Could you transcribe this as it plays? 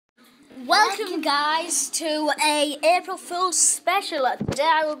Welcome guys to a April Fool's special. Today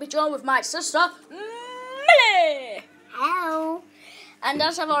I will be joined with my sister, Millie. Hello. And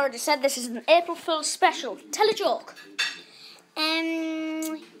as I've already said, this is an April Fool's special. Tell a joke.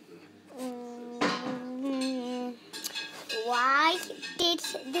 Why did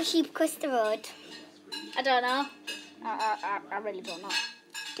the sheep cross the road? I don't know. I really don't know.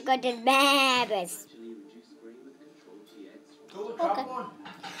 To go to the babies. Okay.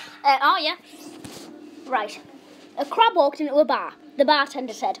 Oh yeah. Right. A crab walked into a bar. The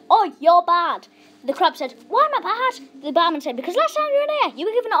bartender said, "Oh, you're bad." The crab said, "Why am I bad?" The barman said, "Because last time you were in here, you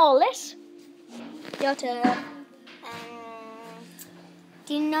were given it all this." Your turn.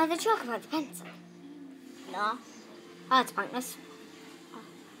 Do you know the joke about the pencil? No. Oh, it's pointless.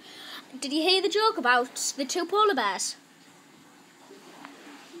 Did you hear the joke about the two polar bears?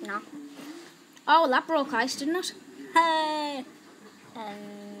 No. Oh, well, that broke ice, didn't it? Hey.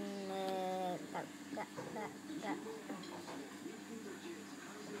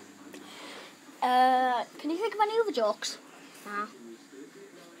 Can you think of any other jokes? No.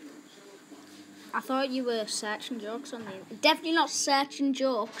 I thought you were searching jokes on the... Definitely not searching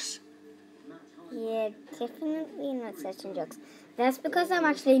jokes. Yeah, definitely not searching jokes. That's because I'm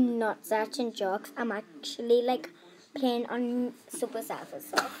actually not searching jokes. I'm actually playing on Supercell or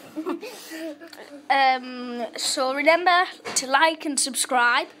something. So remember to like and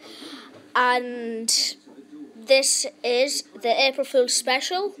subscribe. And this is the April Fool's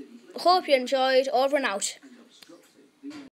special. Hope you enjoyed. Over and out.